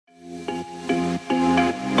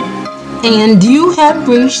And you have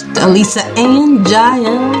reached Lisa and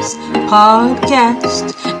JAEL'S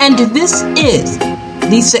podcast. And this is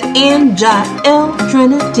Lisa and JAEL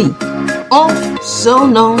Trinity, also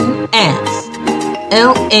known as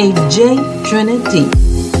LAJ Trinity.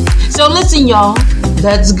 So listen, y'all,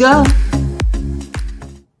 let's go.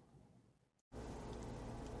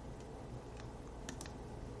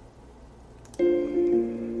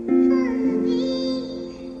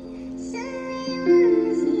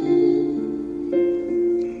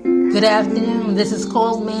 Good afternoon. This is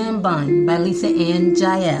called Man Bun by Lisa and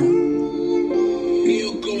JAEL.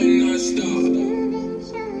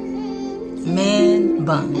 Man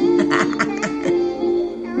Bun.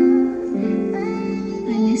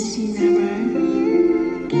 I miss you never.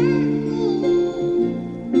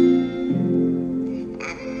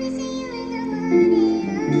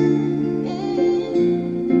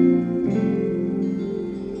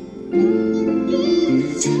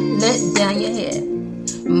 Let down your head.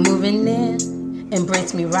 Moving in,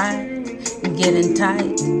 embrace me right, getting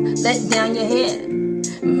tight. Let down your head,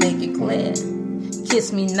 make it clear.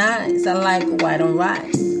 Kiss me nice, I like white on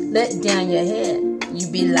rice. Let down your head, you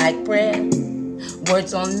be like prayer.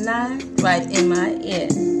 Words on night, right in my ear.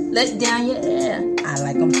 Let down your hair, I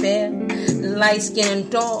like them fair. Light skin and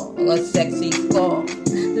tall, a sexy girl.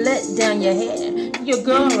 Let down your hair, your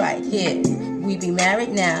girl right here. We be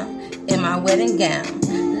married now, in my wedding gown.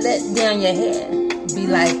 Let down your hair, be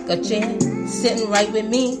like a chair, sitting right with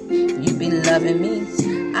me. You be loving me.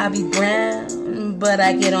 I be brown, but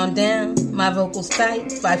I get on down. My vocals tight,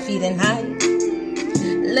 5 feet in height.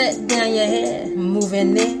 Let down your hair,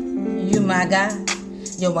 moving in. You my guy,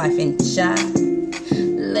 your wife ain't shy.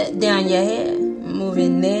 Let down your hair,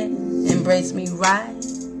 moving in. Embrace me right,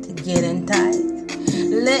 to get in tight.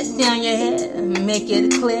 Let down your hair, make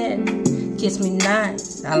it clear. Kiss me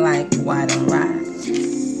nice, I like white on rice.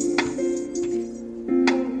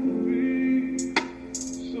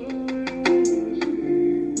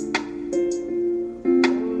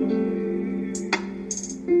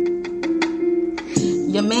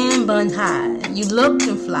 Your man bun high, you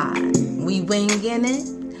lookin' fly. We wingin' it,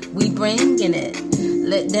 we bringin' it.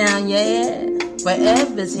 Let down your hair,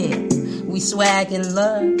 forever's here. We swag and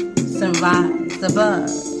love, some rise above.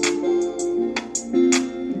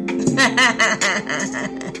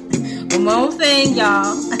 One more thing,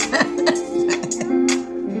 y'all.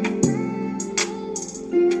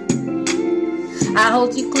 I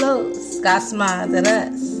hold you close, God smiles at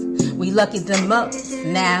us. We lucky the most,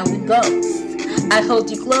 now we ghost. I hold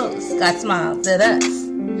you close, God smiles at us.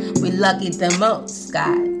 We lucky the most,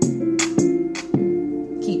 God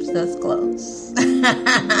keeps us close.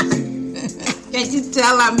 Can't you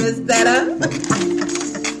tell I messed that up?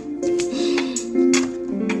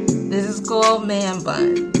 This is called Man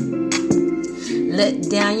Bun. Let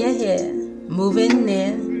down your hair, moving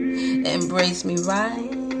near. Embrace me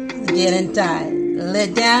right, getting tight.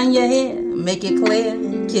 Let down your hair, make it clear.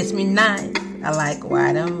 Kiss me nice, I like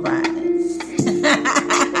white and rice.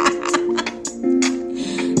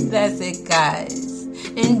 That's it, guys.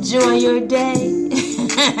 Enjoy your day.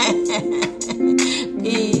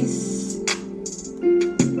 Peace.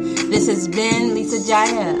 This has been Lisa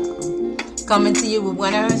JAEL, coming to you with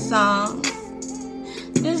one of her songs.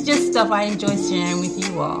 It's just stuff I enjoy sharing with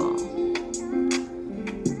you all.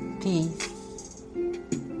 Peace.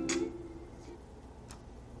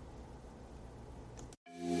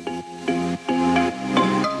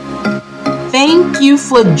 Thank you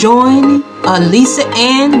for joining Lisa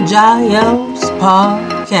and JAEL'S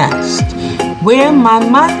podcast, where my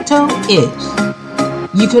motto is,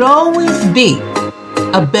 you could always be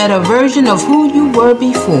a better version of who you were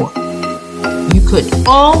before. You could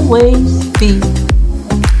always be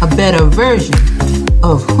a better version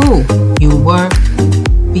of who you were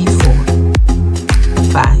before.